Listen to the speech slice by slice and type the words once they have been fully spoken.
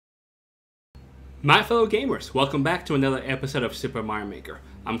My fellow gamers, welcome back to another episode of Super Mario Maker.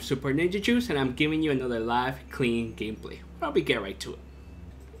 I'm Super Ninja Juice and I'm giving you another live, clean gameplay. I'll be get right to it.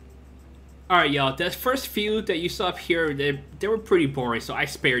 Alright y'all, the first few that you saw up here, they were pretty boring, so I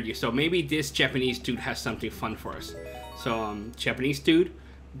spared you. So maybe this Japanese dude has something fun for us. So Japanese dude,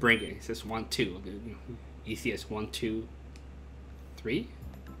 bring it. It says 1, 2. Easy as 1, 2, 3?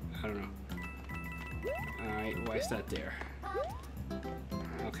 I don't know. Alright, why is that there?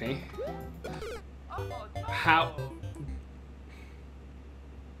 Okay. How?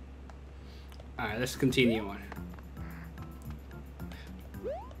 Alright, let's continue on.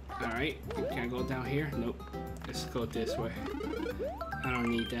 Alright, can I go down here? Nope. Let's go this way. I don't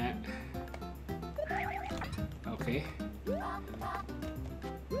need that. Okay.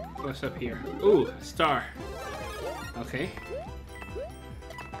 What's up here? Ooh, a star. Okay.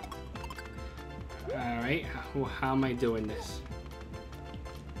 Alright, how am I doing this?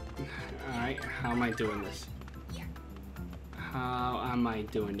 Alright, how am I doing this? How am I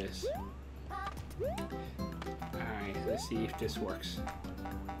doing this? Alright, let's see if this works.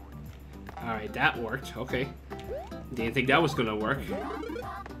 Alright, that worked. Okay. Didn't think that was gonna work.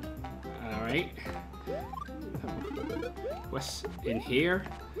 Alright. What's in here?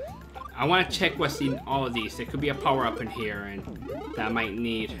 I want to check what's in all of these. There could be a power-up in here, and that I might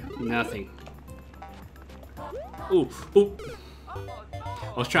need nothing. Ooh, ooh.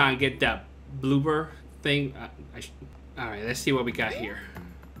 I was trying to get that blooper thing. Alright, let's see what we got here.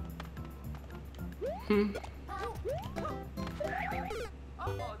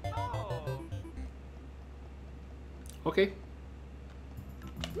 Okay.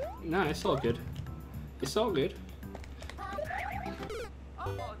 Nah, it's all good. It's all good.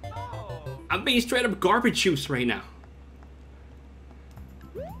 I'm being straight up garbage juice right now.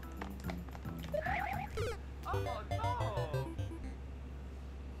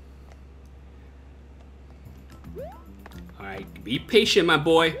 Alright, be patient, my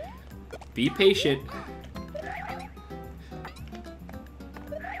boy. Be patient.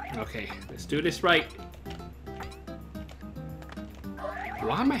 Okay, let's do this right.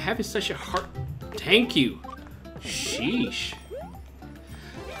 Why am I having such a hard... Thank you. Sheesh.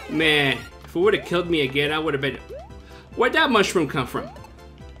 Man, if it would have killed me again, I would have been... Where'd that mushroom come from?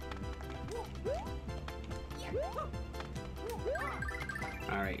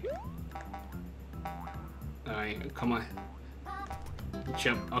 Alright. Alright, come on.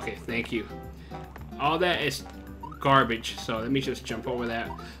 Jump. Okay, thank you. All that is garbage, so let me just jump over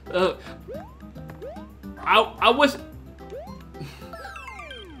that. I was...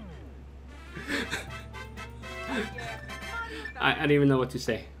 I don't even know what to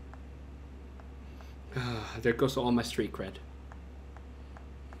say. There goes all my street cred.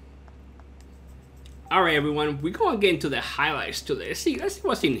 Alright everyone, we're gonna get into the highlights today. Let's see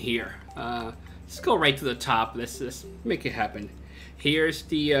what's in here. Let's go right to the top. Let's make it happen. Here's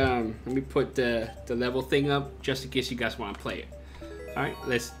the let me put the level thing up just in case you guys want to play it. Alright,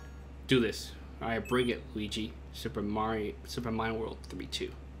 let's do this. Alright, bring it, Luigi. Super Mario World 3-2.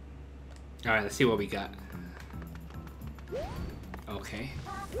 Alright, let's see what we got. Okay.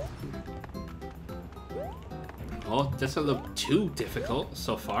 Oh, that's a little too difficult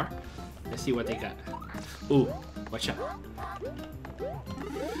so far. Let's see what they got. Ooh, watch out.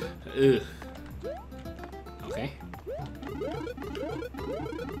 Ugh. Okay.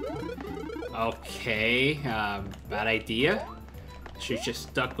 Okay, bad idea. Should've just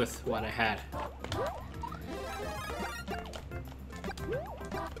stuck with what I had.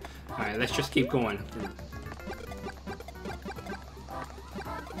 Alright, let's just keep going.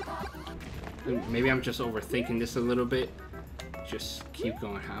 Maybe I'm just overthinking this a little bit. Just keep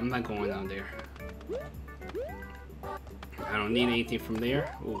going. I'm not going down there. I don't need anything from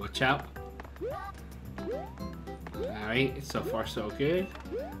there. Oh, watch out. Alright, so far so good.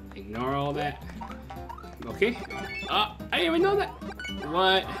 Ignore all that. Okay. Oh, I didn't even know that.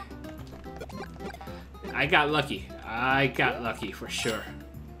 What? I got lucky. I got lucky for sure.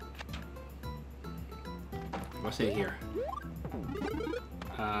 What's in here?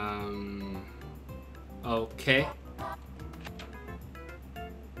 Okay.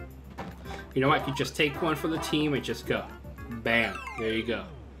 You know what? You just take one for the team and just go. Bam. There you go.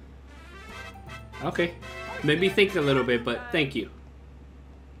 Okay. Made me think a little bit, but thank you.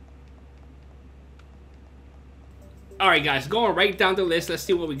 Alright guys, going right down the list. Let's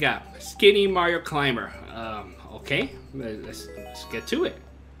see what we got. Skinny Mario Climber. Okay. Let's get to it.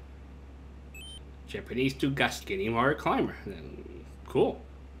 Japanese dude got Skinny Mario Climber. Cool.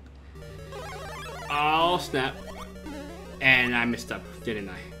 Oh, snap. And I messed up, didn't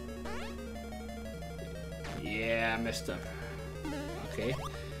I? Yeah, I messed up. Okay.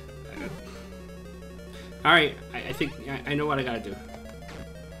 Alright, I think I know what I gotta do.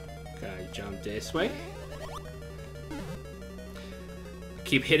 Gotta jump this way.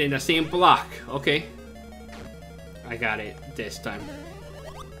 Keep hitting the same block. Okay. I got it this time.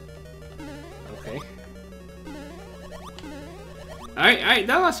 Okay. Alright,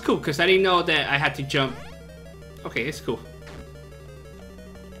 that was cool, because I didn't know that I had to jump. Okay, it's cool.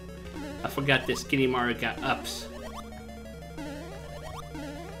 I forgot that Skinny Mario got ups.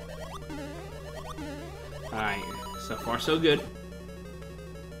 Alright, so far so good.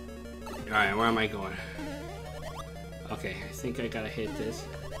 Alright, where am I going? Okay, I think I gotta hit this.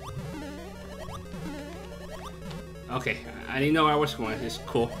 Okay, I didn't know where I was going. It's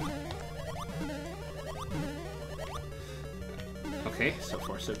cool. Okay, so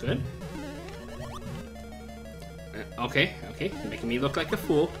far so good. Okay, making me look like a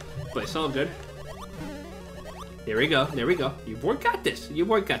fool, but it's all good. There we go, there we go. You boy got this, you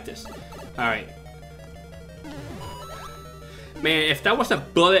boy got this. Alright. Man, if that was a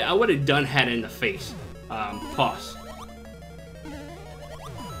bullet, I would have done had it in the face. Pause.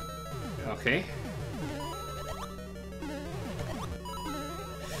 Okay.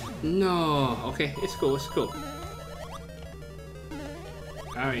 No, okay, it's cool, it's cool.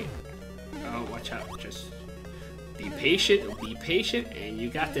 Alright. Oh, watch out, just be patient, and you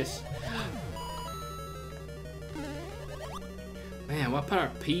got this. Man, what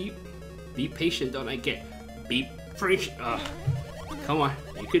part of be patient don't I get? Be patient. Come on,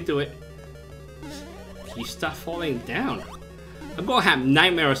 you could do it. You stop falling down. I'm gonna have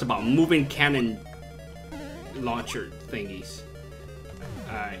nightmares about moving cannon launcher thingies.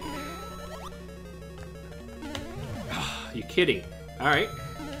 Alright. You kidding? Alright.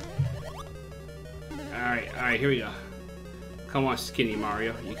 Alright, here we go. Come on, Skinny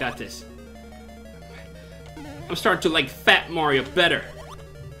Mario. You got this. I'm starting to like Fat Mario better.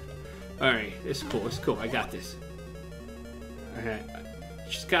 Alright, it's cool. I got this. Alright.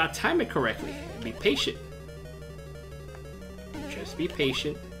 Just gotta time it correctly. Be patient. Just be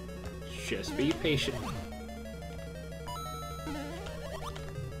patient. Just be patient.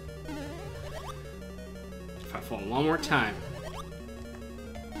 If I fall one more time.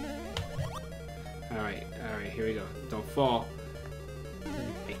 Alright, here we go. Don't fall.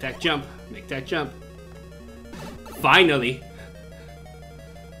 Make that jump. Make that jump. Finally!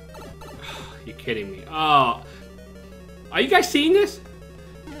 You're kidding me. Oh. Are you guys seeing this?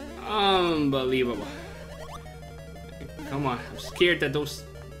 Unbelievable. Come on. I'm scared that those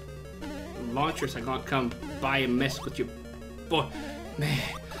launchers are gonna come by and mess with your boy. Man,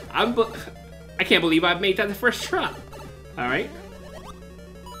 I can't believe I made that the first try. Alright.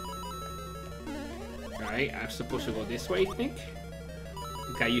 Alright, I'm supposed to go this way, I think.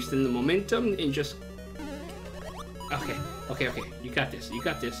 Got used to the momentum and just... Okay. You got this. You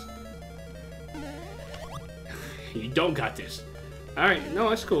don't got this. Alright, no,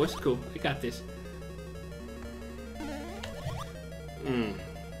 it's cool. I got this.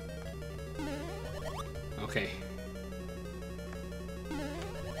 Okay.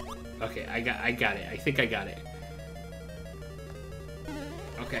 Okay, I got it. I think I got it.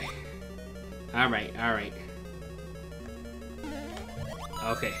 Okay. Alright.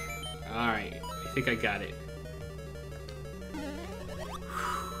 Okay. Alright. I think I got it.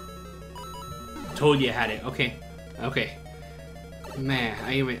 Told you I had it. Okay. Man,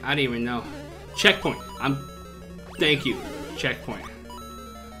 I didn't even know. Checkpoint. Thank you. Checkpoint.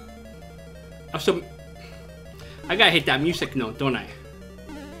 So I gotta hit that music note, don't I?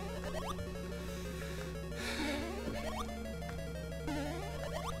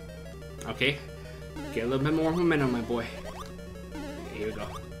 Okay. Get a little bit more momentum, my boy. Here we go.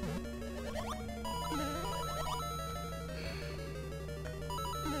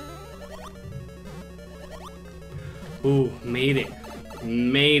 Ooh, made it.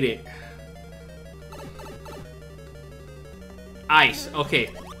 Ice, okay.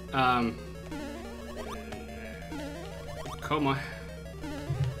 Come on.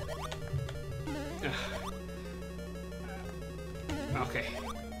 Okay.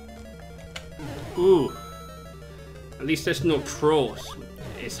 Ooh. At least there's no trolls.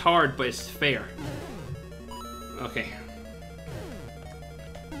 It's hard, but it's fair. Okay.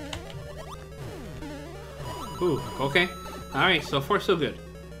 Ooh, okay. Alright, so far so good.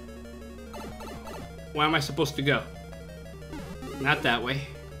 Where am I supposed to go? Not that way.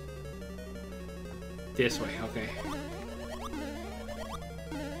 This way, okay.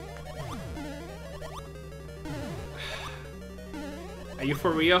 Are you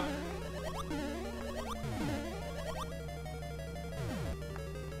for real?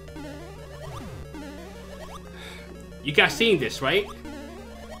 You guys seeing this, right?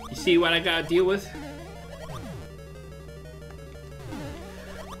 You see what I gotta deal with?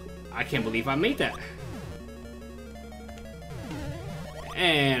 I can't believe I made that.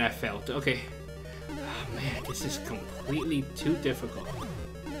 And I failed. Okay. Oh man, this is completely too difficult.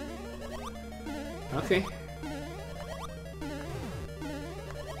 Okay.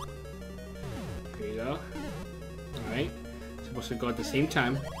 Here you go. Alright. Supposed to go at the same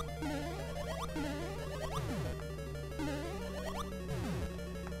time.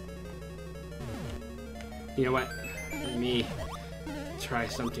 You know what? Let me try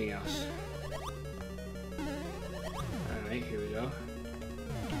something else. Alright, here we go.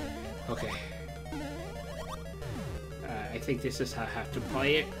 Okay. I think this is how I have to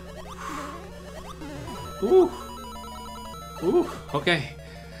play it. Ooh. Ooh, okay.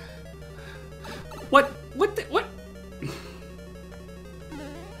 What? What the, what?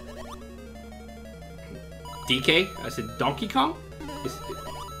 DK? I said Donkey Kong?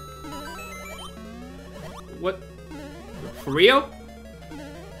 What? For real?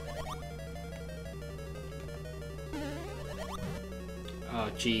 Oh,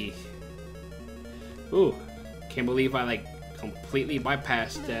 geez. Ooh. Can't believe I, like, completely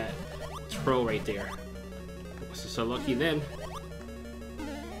bypassed that throw right there. Wasn't so lucky then.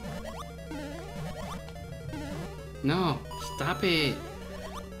 No. Stop it.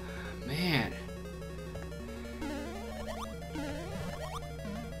 Man.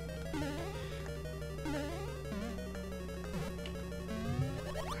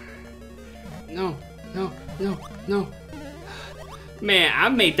 No, no, no, no. Man, I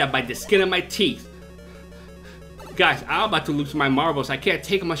made that by the skin of my teeth. Guys, I'm about to lose my marbles. I can't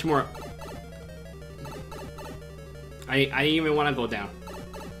take much more. I didn't even want to go down.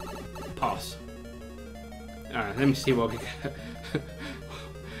 Pause. Alright, let me see what we got.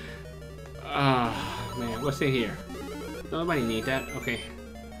 Ah, man, what's in here? Nobody need that. Okay.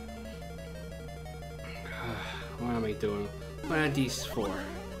 What am I doing? What are these for?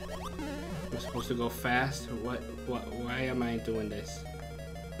 Am I supposed to go fast? Why am I doing this?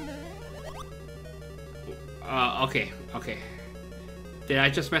 Okay, okay. Did I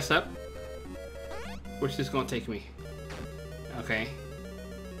just mess up? Where's this gonna take me? Okay.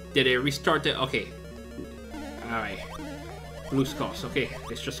 Did it restart the... Okay. Alright. Blue skulls. Okay,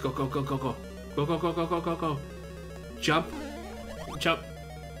 let's just go, go, go, go, go. Go, go, go, go, go, go, go. Jump. Jump.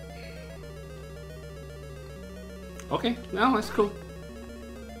 Okay, no, that's cool.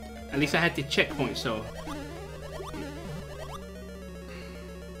 At least I had the checkpoint, so...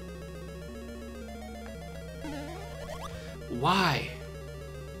 Why?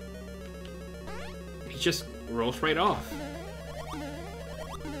 He just rolls right off.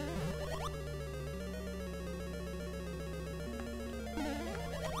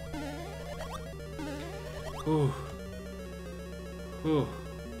 Ooh. Ooh.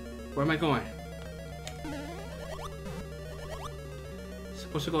 Where am I going?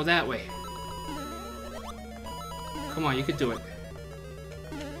 Supposed to go that way. Come on, you can do it.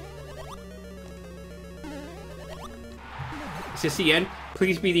 Is this the end?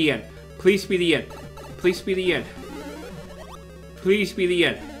 Please be the end. Please be the end. Please be the end. Please be the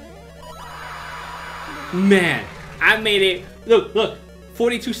end. Man, I made it. Look, look.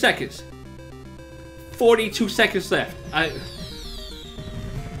 42 seconds. 42 seconds left.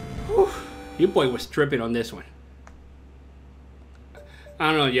 Whew, your boy was tripping on this one.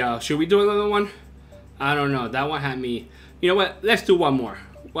 I don't know, y'all. Should we do another one? I don't know. That one had me. You know what? Let's do one more.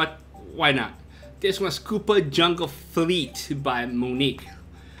 What? Why not? This one's Koopa Jungle Fleet by Monique.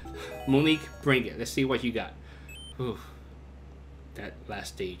 Monique, bring it. Let's see what you got. Ooh, that last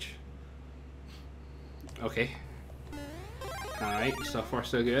stage. Okay. Alright, so far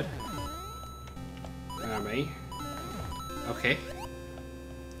so good. Alright. Okay.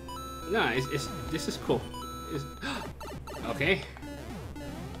 No, this is cool. Okay.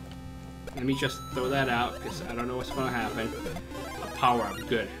 Let me just throw that out because I don't know what's gonna happen. A power up,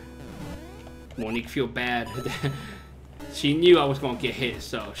 good. Monique feel bad. She knew I was gonna get hit,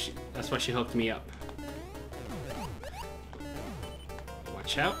 so that's why she hooked me up.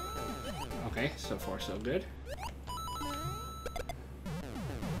 Watch out. Okay, so far so good.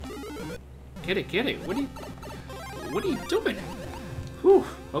 Get it, get it. What are you doing? Whew,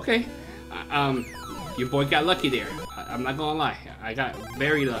 okay. Your boy got lucky there. I'm not gonna lie. I got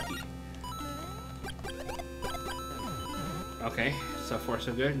very lucky. Okay, so far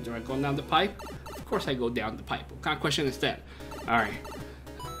so good. Do I go down the pipe? Of course I go down the pipe. What kind of question is that? Alright.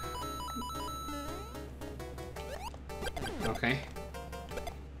 Okay.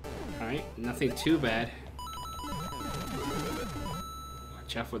 Alright, nothing too bad.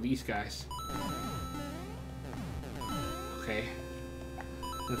 Watch out for these guys. Okay.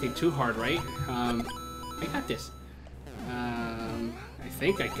 Nothing too hard, right? I got this. I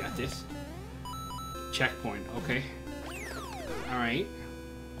think I got this. Checkpoint, okay. Alright.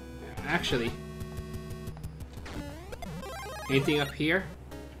 Actually, anything up here?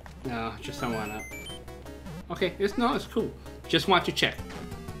 No, just someone up. Okay, it's cool. Just want to check.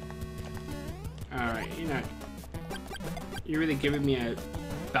 Alright, you're really giving me a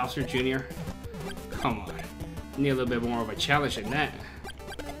Bowser Jr.? Come on. Need a little bit more of a challenge than that.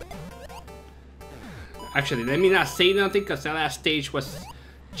 Actually, let me not say nothing because that last stage was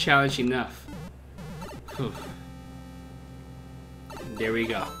challenge enough. Whew. There we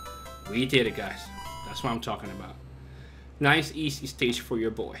go. We did it, guys. That's what I'm talking about. Nice, easy stage for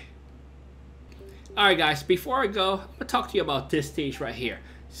your boy. Alright, guys. Before I go, I'm going to talk to you about this stage right here.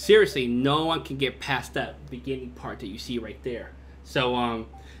 Seriously, no one can get past that beginning part that you see right there. So,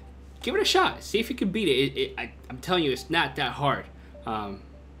 give it a shot. See if you can beat it. I'm telling you, it's not that hard.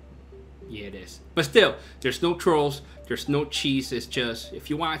 Yeah, it is. But still, there's no trolls. There's no cheese. It's just, if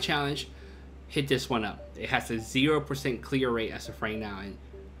you want a challenge, hit this one up. It has a 0% clear rate as of right now. And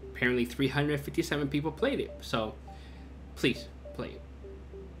apparently 357 people played it. So, please, play it.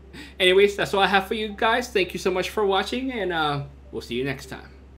 Anyways, that's all I have for you guys. Thank you so much for watching. And we'll see you next time.